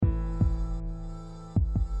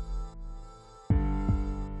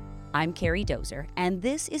I'm Carrie Dozer, and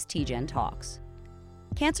this is TGen Talks.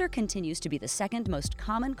 Cancer continues to be the second most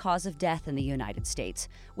common cause of death in the United States,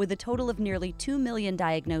 with a total of nearly 2 million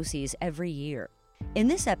diagnoses every year. In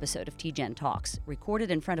this episode of TGen Talks,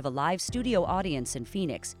 recorded in front of a live studio audience in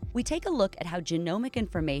Phoenix, we take a look at how genomic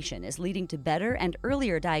information is leading to better and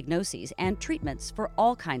earlier diagnoses and treatments for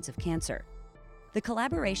all kinds of cancer. The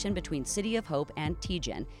collaboration between City of Hope and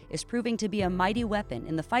TGen is proving to be a mighty weapon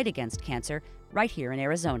in the fight against cancer right here in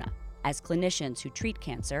Arizona, as clinicians who treat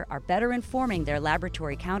cancer are better informing their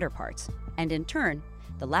laboratory counterparts, and in turn,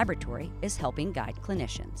 the laboratory is helping guide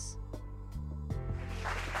clinicians.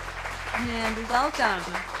 And welcome,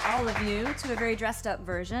 all of you, to a very dressed-up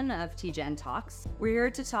version of TGen Talks. We're here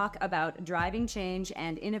to talk about driving change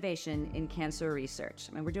and innovation in cancer research.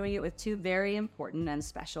 And we're doing it with two very important and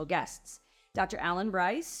special guests. Dr. Alan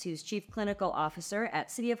Bryce, who's Chief Clinical Officer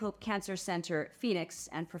at City of Hope Cancer Center, Phoenix,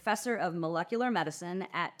 and Professor of Molecular Medicine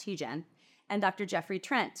at TGen, and Dr. Jeffrey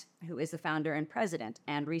Trent, who is the founder and president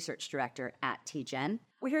and research director at TGen.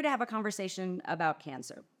 We're here to have a conversation about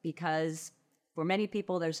cancer because for many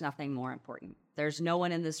people, there's nothing more important. There's no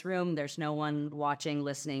one in this room, there's no one watching,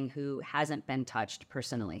 listening who hasn't been touched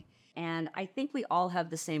personally. And I think we all have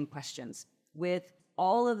the same questions. With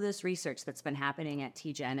all of this research that's been happening at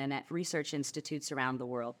TGen and at research institutes around the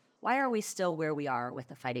world, why are we still where we are with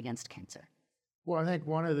the fight against cancer? Well, I think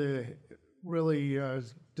one of the really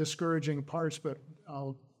discouraging parts, but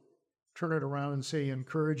I'll turn it around and say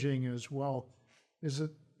encouraging as well, is that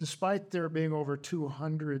despite there being over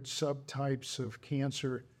 200 subtypes of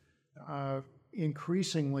cancer,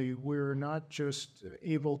 increasingly we're not just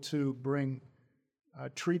able to bring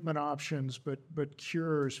treatment options, but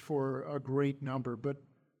cures for a great number. But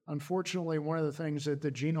unfortunately, one of the things that the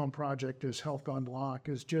Genome Project has helped unlock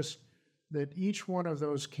is just that each one of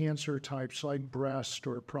those cancer types, like breast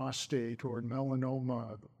or prostate or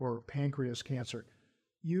melanoma or pancreas cancer,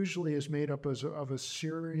 usually is made up of a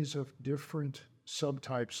series of different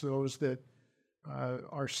subtypes. Those that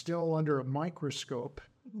are still under a microscope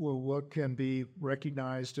will look and be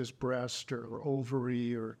recognized as breast or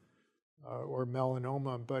ovary or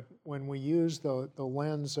melanoma, but when we use the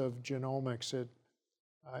lens of genomics, it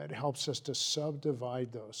helps us to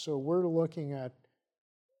subdivide those. So we're looking at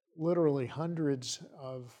literally hundreds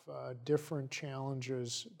of different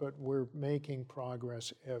challenges, but we're making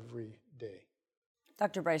progress every day.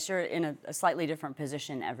 Dr. Bryce, you're in a slightly different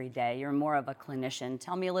position every day. You're more of a clinician.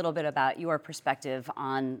 Tell me a little bit about your perspective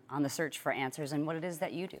on the search for answers and what it is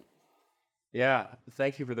that you do. Yeah,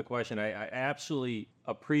 thank you for the question. I absolutely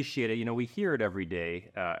appreciate it. You know, we hear it every day.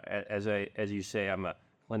 As you say, I'm a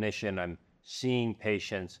clinician. I'm seeing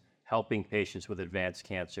patients, helping patients with advanced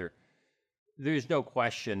cancer. There's no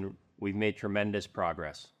question we've made tremendous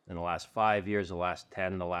progress in the last 5 years, the last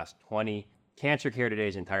 10, the last 20. Cancer care today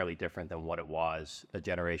is entirely different than what it was a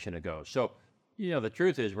generation ago. So, you know, the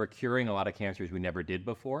truth is we're curing a lot of cancers we never did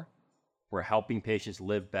before. We're helping patients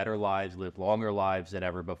live better lives, live longer lives than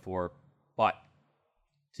ever before. But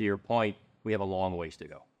to your point, we have a long ways to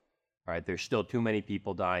go. All right, there's still too many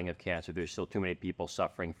people dying of cancer. There's still too many people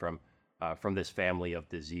suffering from this family of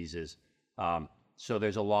diseases. So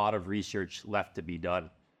there's a lot of research left to be done,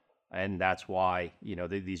 and that's why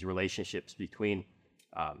these relationships between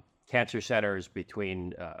cancer centers,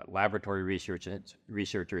 between laboratory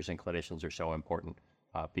researchers and clinicians are so important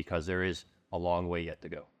because there is a long way yet to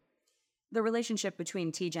go. The relationship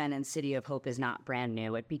between TGen and City of Hope is not brand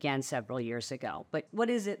new. It began several years ago. But what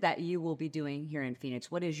is it that you will be doing here in Phoenix?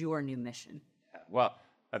 What is your new mission? Well,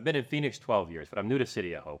 I've been in Phoenix 12 years, but I'm new to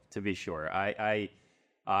City of Hope, to be sure. I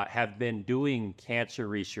have been doing cancer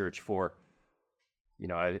research for,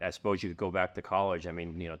 I suppose you could go back to college.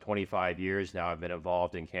 25 years now I've been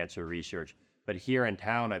involved in cancer research. But here in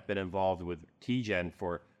town, I've been involved with TGen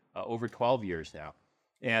for over 12 years now.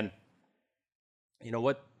 And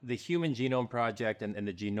what the Human Genome Project and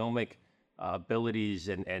the genomic abilities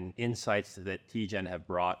and insights that TGen have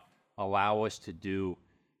brought allow us to do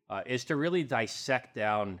is to really dissect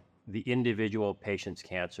down the individual patient's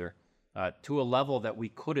cancer to a level that we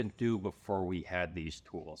couldn't do before we had these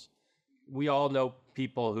tools. We all know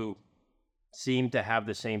people who seem to have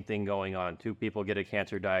the same thing going on. Two people get a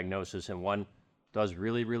cancer diagnosis and one does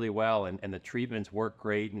really, really well and the treatments work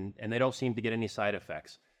great and they don't seem to get any side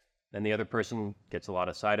effects. Then the other person gets a lot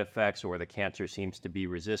of side effects or the cancer seems to be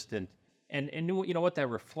resistant. And what that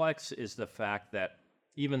reflects is the fact that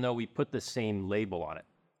even though we put the same label on it,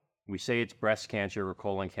 we say it's breast cancer or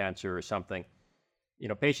colon cancer or something,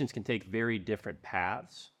 patients can take very different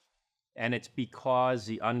paths. And it's because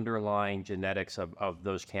the underlying genetics of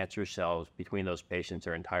those cancer cells between those patients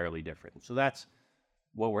are entirely different. So that's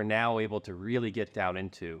what we're now able to really get down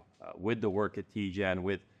into with the work at TGen,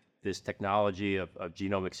 with this technology of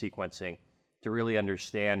genomic sequencing, to really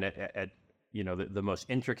understand at the most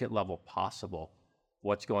intricate level possible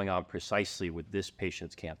what's going on precisely with this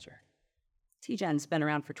patient's cancer. TGen's been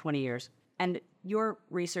around for 20 years, and your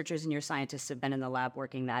researchers and your scientists have been in the lab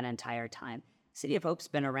working that entire time. City of Hope's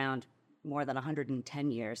been around more than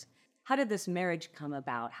 110 years. How did this marriage come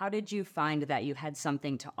about? How did you find that you had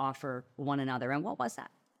something to offer one another, and what was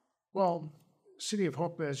that? Well, City of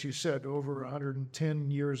Hope, as you said, over 110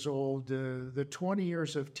 years old. The 20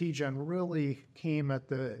 years of TGen really came at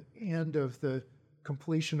the end of the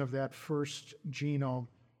completion of that first genome,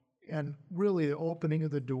 and really the opening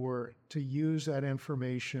of the door to use that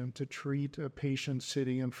information to treat a patient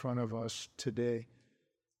sitting in front of us today.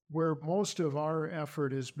 Where most of our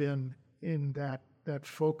effort has been in that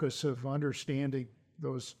focus of understanding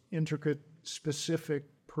those intricate, specific,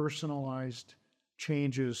 personalized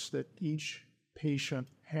changes that each patient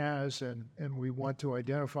has and we want to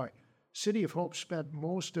identify. City of Hope spent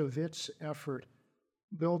most of its effort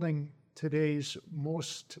building today's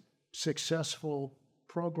most successful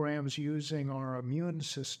programs using our immune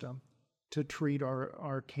system to treat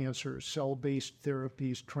our cancers, cell-based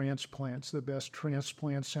therapies, transplants, the best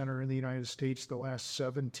transplant center in the United States the last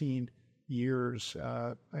 17 years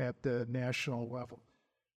at the national level.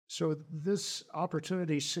 So this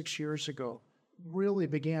opportunity 6 years ago really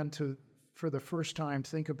began to, for the first time,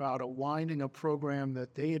 think about aligning a program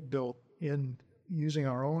that they had built in using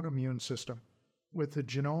our own immune system with the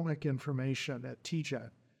genomic information at TGen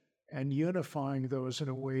and unifying those in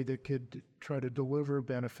a way that could try to deliver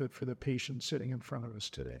benefit for the patient sitting in front of us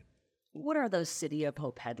today. What are those City of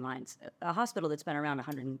Hope headlines? A hospital that's been around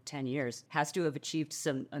 110 years has to have achieved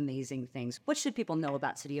some amazing things. What should people know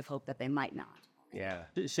about City of Hope that they might not? Yeah,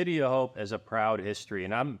 City of Hope has a proud history,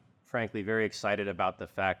 and I'm frankly very excited about the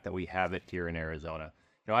fact that we have it here in Arizona.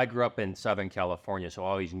 I grew up in Southern California, so I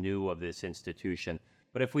always knew of this institution.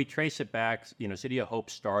 But if we trace it back, City of Hope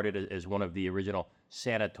started as one of the original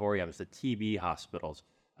sanatoriums, the TB hospitals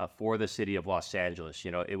for the city of Los Angeles.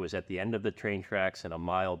 It was at the end of the train tracks and a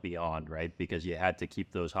mile beyond, right? Because you had to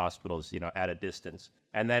keep those hospitals, at a distance.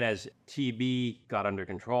 And then as TB got under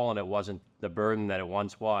control and it wasn't the burden that it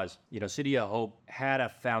once was, City of Hope had a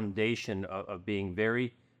foundation of being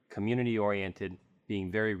very community-oriented,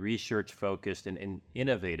 being very research-focused and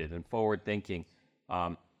innovative and forward-thinking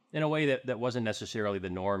in a way that wasn't necessarily the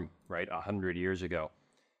norm, right, 100 years ago.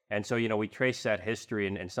 And so, we trace that history,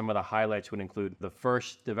 and some of the highlights would include the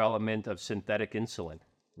first development of synthetic insulin,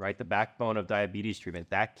 right? The backbone of diabetes treatment,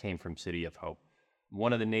 that came from City of Hope.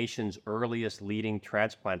 One of the nation's earliest leading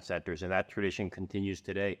transplant centers, and that tradition continues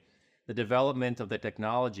today. The development of the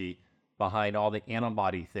technology behind all the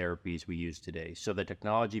antibody therapies we use today. So the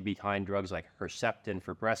technology behind drugs like Herceptin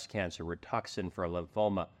for breast cancer, Rituxan for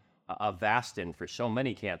lymphoma, Avastin for so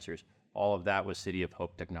many cancers, all of that was City of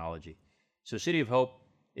Hope technology. So City of Hope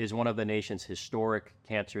is one of the nation's historic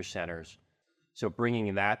cancer centers. So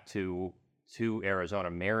bringing that to Arizona,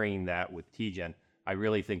 marrying that with TGen, I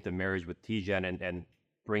really think the marriage with TGen and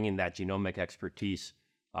bringing that genomic expertise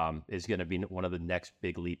is going to be one of the next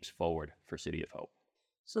big leaps forward for City of Hope.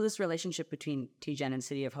 So this relationship between TGen and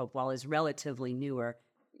City of Hope, while is relatively newer,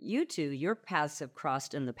 you two, your paths have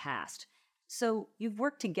crossed in the past. So you've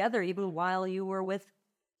worked together even while you were with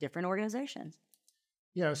different organizations.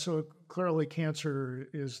 Yeah, so clearly cancer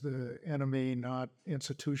is the enemy, not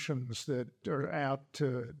institutions that are out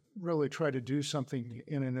to really try to do something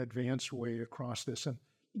in an advanced way across this. And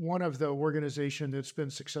one of the organizations that's been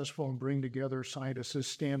successful in bringing together scientists is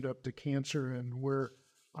Stand Up to Cancer, and where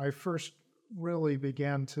I first really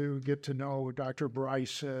began to get to know Dr.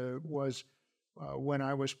 Bryce was when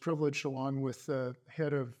I was privileged, along with the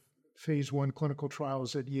head of Phase 1 clinical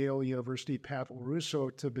trials at Yale University, Pat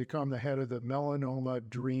LaRusso, to become the head of the melanoma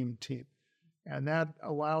DREAM team. And that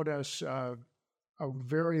allowed us a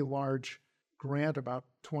very large grant, about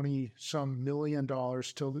 $20-some million,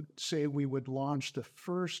 to say we would launch the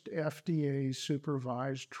first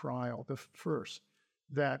FDA-supervised trial, the first,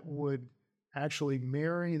 that would actually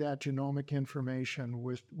marry that genomic information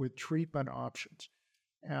with treatment options.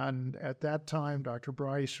 And at that time, Dr.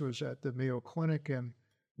 Bryce was at the Mayo Clinic, and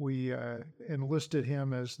we enlisted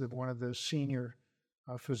him as one of the senior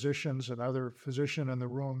physicians. Another physician in the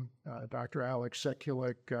room, Dr. Alex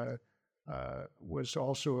Sekulik, was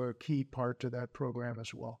also a key part to that program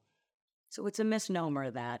as well. So it's a misnomer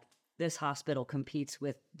that this hospital competes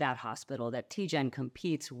with that hospital, that TGen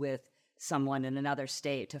competes with someone in another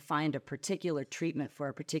state to find a particular treatment for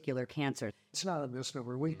a particular cancer. It's not a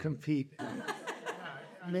misnomer. We compete.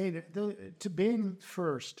 I mean, to being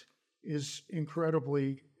first is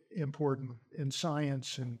incredibly important in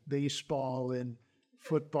science and baseball and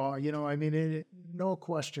football. No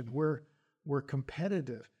question, we're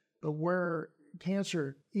competitive, but where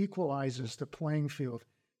cancer equalizes the playing field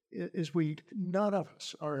is none of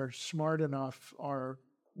us are smart enough, are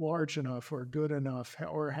large enough, or good enough,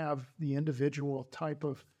 or have the individual type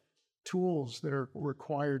of tools that are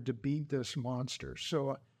required to beat this monster.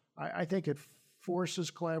 So I think it forces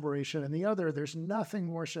collaboration. And there's nothing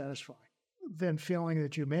more satisfying than feeling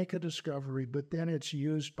that you make a discovery, but then it's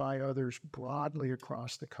used by others broadly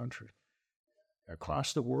across the country,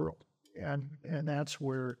 across the world. And that's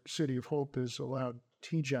where City of Hope has allowed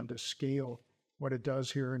TGen to scale what it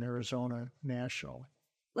does here in Arizona nationally.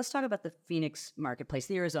 Let's talk about the Phoenix marketplace,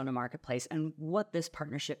 the Arizona marketplace, and what this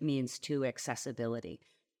partnership means to accessibility.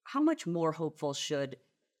 How much more hopeful should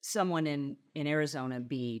someone in Arizona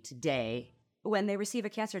be today when they receive a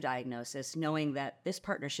cancer diagnosis, knowing that this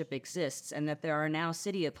partnership exists and that there are now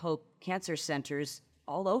City of Hope cancer centers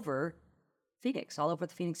all over Phoenix, all over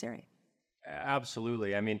the Phoenix area?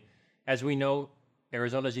 Absolutely. I mean, as we know,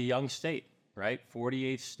 Arizona is a young state, right?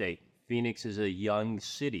 48th state. Phoenix is a young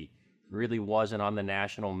city. Really wasn't on the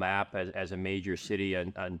national map as a major city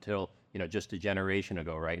until, just a generation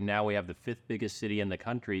ago, right? Now we have the 5th biggest city in the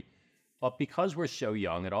country. But because we're so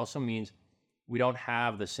young, it also means we don't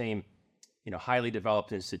have the same, highly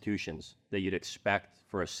developed institutions that you'd expect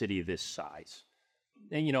for a city this size.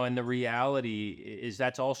 And the reality is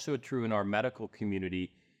that's also true in our medical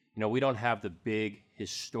community. We don't have the big,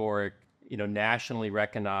 historic, nationally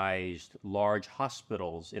recognized large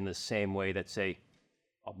hospitals in the same way that, say,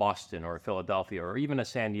 a Boston or a Philadelphia or even a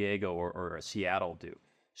San Diego or a Seattle do.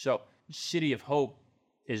 So City of Hope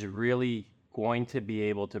is really going to be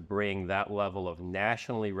able to bring that level of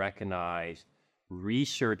nationally recognized,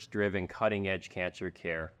 research-driven, cutting-edge cancer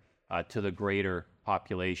care to the greater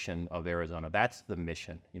population of Arizona. That's the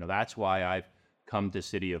mission. That's why I've come to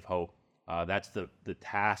City of Hope. That's the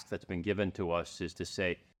task that's been given to us, is to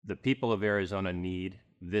say the people of Arizona need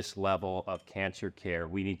this level of cancer care.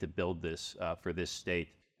 We need to build this for this state.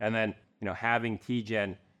 And then, having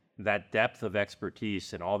TGen, that depth of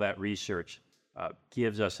expertise and all that research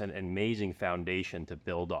gives us an amazing foundation to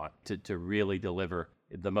build on, to really deliver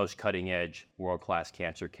the most cutting-edge, world-class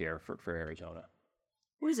cancer care for Arizona.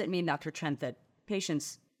 What does it mean, Dr. Trent, that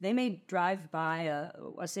patients, they may drive by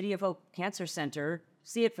a City of Hope cancer center,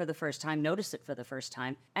 see it for the first time, notice it for the first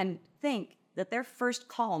time, and think that their first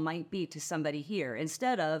call might be to somebody here,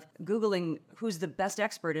 instead of Googling who's the best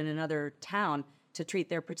expert in another town to treat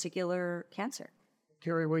their particular cancer?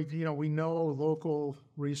 Carrie, we know local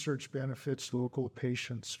research benefits local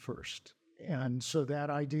patients first. And so that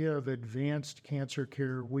idea of advanced cancer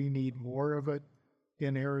care, we need more of it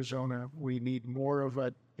in Arizona. We need more of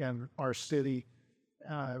it in our city.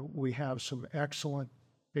 We have some excellent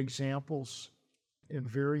examples in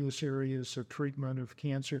various areas of treatment of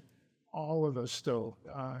cancer. All of us, though,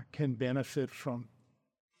 can benefit from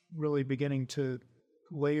really beginning to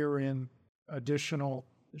layer in additional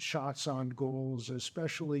shots on goals,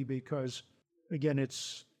 especially because, again,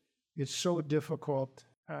 it's so difficult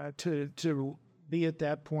to be at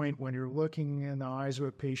that point when you're looking in the eyes of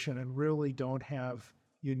a patient and really don't have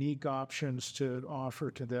unique options to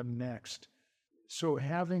offer to them next. So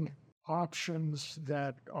having options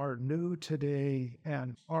that are new today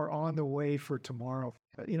and are on the way for tomorrow,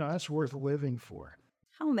 that's worth living for.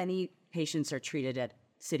 How many patients are treated at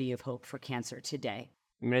City of Hope for cancer today?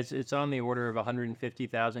 I mean, it's on the order of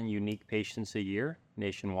 150,000 unique patients a year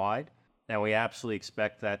nationwide. And we absolutely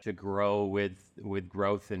expect that to grow with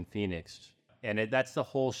growth in Phoenix. And that's the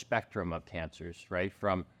whole spectrum of cancers, right?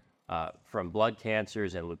 From blood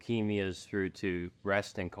cancers and leukemias through to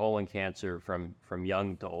breast and colon cancer, from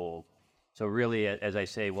young to old. So really, as I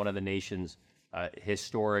say, one of the nation's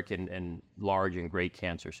historic and large and great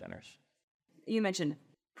cancer centers. You mentioned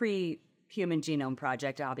pre-Human Genome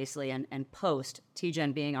Project, obviously, and post,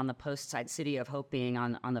 TGen being on the post side, City of Hope being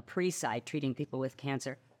on the pre side, treating people with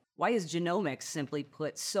cancer. Why is genomics, simply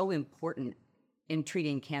put, so important in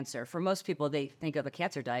treating cancer? For most people, they think of a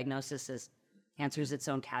cancer diagnosis as cancer is its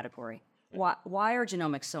own category. Why are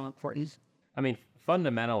genomics so important? I mean,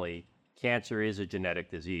 fundamentally, cancer is a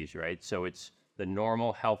genetic disease, right? So it's the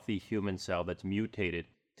normal, healthy human cell that's mutated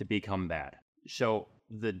to become bad. So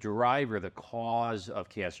the driver, the cause of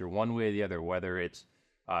cancer, one way or the other, whether it's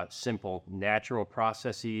simple natural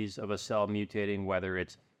processes of a cell mutating, whether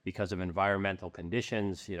it's because of environmental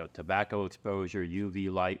conditions, tobacco exposure,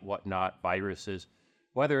 UV light, whatnot, viruses,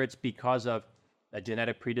 whether it's because of a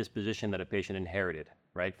genetic predisposition that a patient inherited,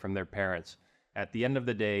 right, from their parents. At the end of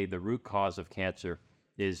the day, the root cause of cancer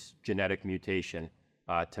is genetic mutation.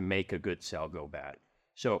 to make a good cell go bad.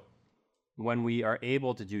 So when we are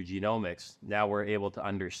able to do genomics, now we're able to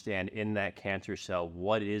understand in that cancer cell,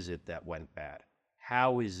 what is it that went bad?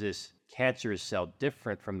 How is this cancerous cell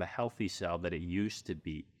different from the healthy cell that it used to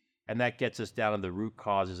be? And that gets us down to the root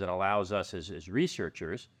causes and allows us as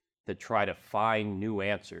researchers to try to find new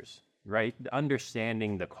answers, right?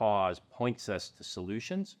 Understanding the cause points us to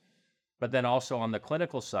solutions. But then also on the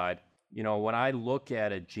clinical side, when I look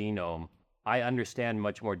at a genome, I understand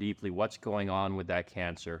much more deeply what's going on with that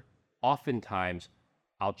cancer. Oftentimes,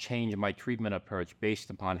 I'll change my treatment approach based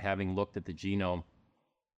upon having looked at the genome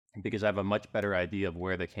because I have a much better idea of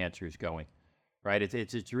where the cancer is going, right?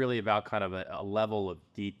 It's really about kind of a level of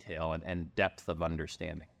detail and depth of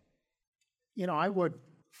understanding. I would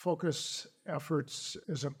focus efforts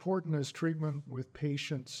as important as treatment with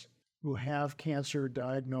patients who have cancer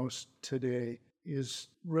diagnosed today is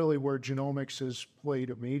really where genomics has played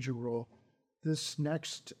a major role. This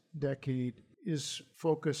next decade is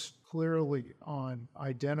focused clearly on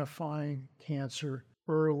identifying cancer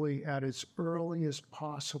early at its earliest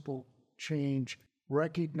possible change,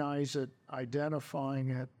 recognize it, identifying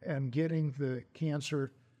it, and getting the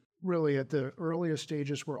cancer really at the earliest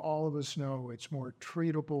stages where all of us know it's more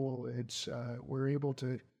treatable, we're able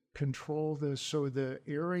to control this. So the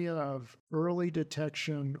area of early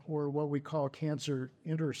detection, or what we call cancer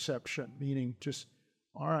interception, meaning just,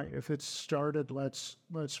 all right, if it's started, let's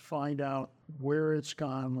find out where it's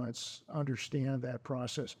gone. Let's understand that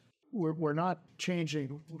process. We're not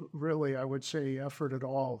changing, really, I would say, effort at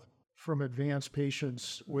all from advanced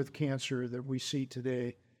patients with cancer that we see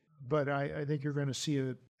today. But I think you're going to see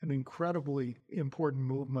an incredibly important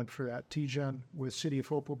movement for that. TGen with City of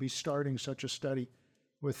Hope will be starting such a study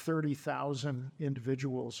with 30,000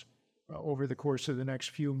 individuals over the course of the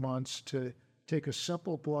next few months to take a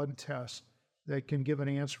simple blood test that can give an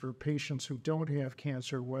answer for patients who don't have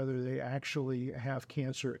cancer, whether they actually have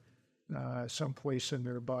cancer someplace in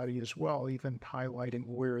their body as well, even highlighting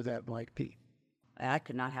where that might be. That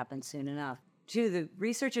could not happen soon enough. Do the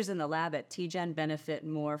researchers in the lab at TGen benefit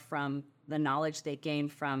more from the knowledge they gain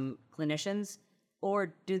from clinicians,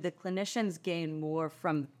 or do the clinicians gain more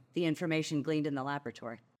from the information gleaned in the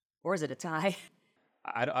laboratory? Or is it a tie?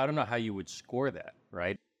 I don't know how you would score that,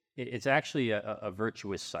 right? It's actually a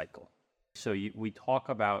virtuous cycle. So we talk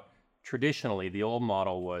about, traditionally, the old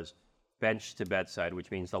model was bench to bedside,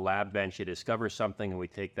 which means the lab bench, you discover something and we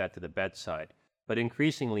take that to the bedside. But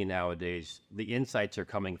increasingly nowadays, the insights are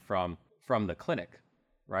coming from the clinic,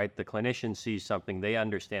 right? The clinician sees something, they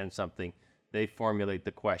understand something, they formulate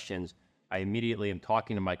the questions. I immediately am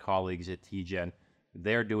talking to my colleagues at TGen.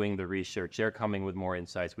 They're doing the research, they're coming with more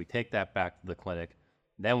insights. We take that back to the clinic.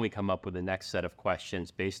 Then we come up with the next set of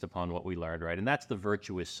questions based upon what we learned, right? And that's the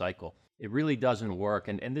virtuous cycle. It really doesn't work,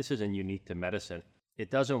 and this isn't unique to medicine. It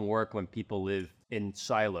doesn't work when people live in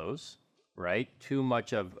silos, right? Too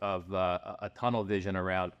much of a tunnel vision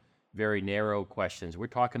around very narrow questions. We're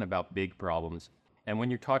talking about big problems. And when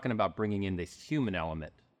you're talking about bringing in the human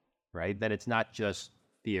element, right, then it's not just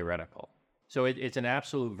theoretical. So it's an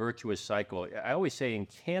absolute virtuous cycle. I always say in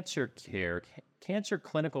cancer care, cancer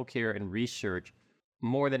clinical care and research,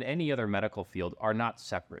 more than any other medical field, are not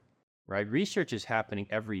separate, right? Research is happening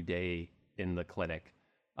every day in the clinic.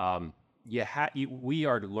 We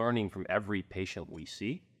are learning from every patient we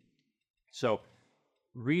see. So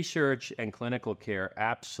research and clinical care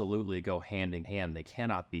absolutely go hand in hand. They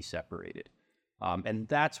cannot be separated. And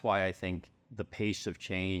that's why I think the pace of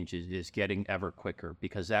change is getting ever quicker,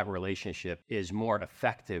 because that relationship is more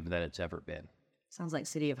effective than it's ever been. Sounds like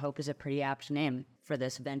City of Hope is a pretty apt name for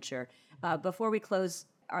this venture. Before we close,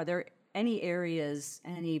 are there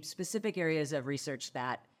any specific areas of research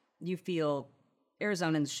that you feel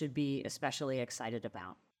Arizonans should be especially excited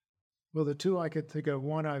about? Well, the two I could think of,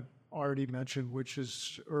 one I've already mentioned, which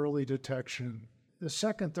is early detection. The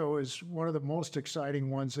second, though, is one of the most exciting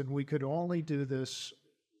ones, and we could only do this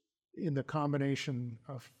in the combination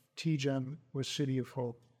of TGen with City of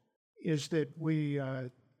Hope, is that we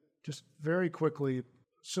just very quickly,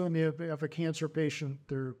 soon you have a cancer patient,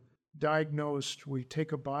 they're diagnosed, we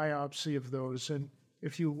take a biopsy of those, and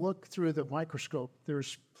if you look through the microscope,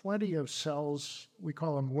 there's plenty of cells, we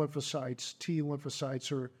call them lymphocytes, T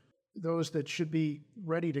lymphocytes, or those that should be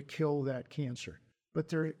ready to kill that cancer. But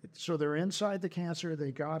they're inside the cancer,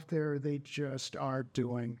 they got there, they just aren't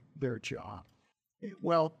doing their job.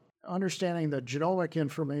 Well, understanding the genomic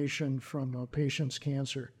information from a patient's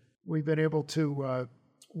cancer, we've been able to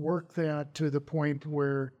work that to the point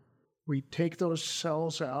where we take those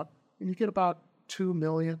cells out, and you get about 2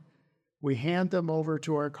 million. We hand them over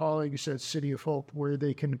to our colleagues at City of Hope, where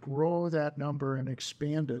they can grow that number and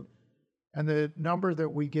expand it And the number that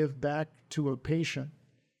we give back to a patient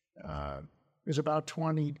is about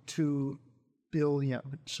 22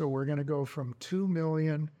 billion. So we're going to go from 2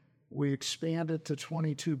 million, we expand it to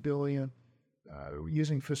 22 billion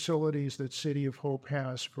using facilities that City of Hope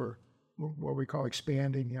has for what we call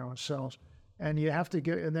expanding, cells. And you have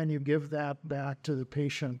to and then you give that back to the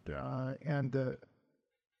patient. And the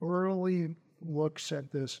early looks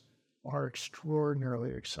at this are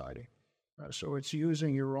extraordinarily exciting. So it's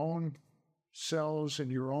using your own cells in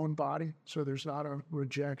your own body, so there's not a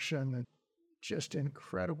rejection, and just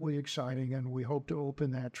incredibly exciting. And we hope to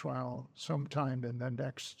open that trial sometime in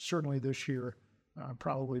the certainly this year,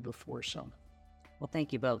 probably before summer. Well,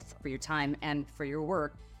 thank you both for your time and for your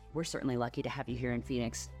work. We're certainly lucky to have you here in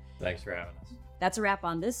Phoenix. Thanks for having us. That's a wrap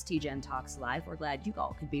on this TGen Talks Live. We're glad you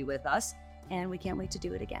all could be with us, and we can't wait to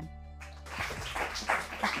do it again.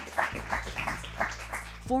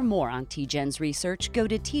 For more on TGen's research, go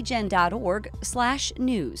to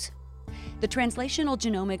tgen.org/news. The Translational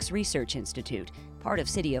Genomics Research Institute, part of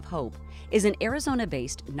City of Hope, is an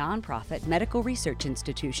Arizona-based nonprofit medical research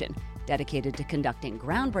institution dedicated to conducting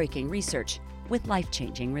groundbreaking research with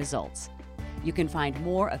life-changing results. You can find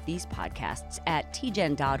more of these podcasts at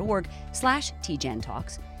tgen.org/TGen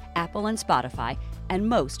Talks, Apple and Spotify, and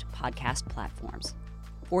most podcast platforms.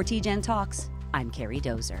 For TGen Talks, I'm Carrie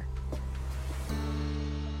Dozer.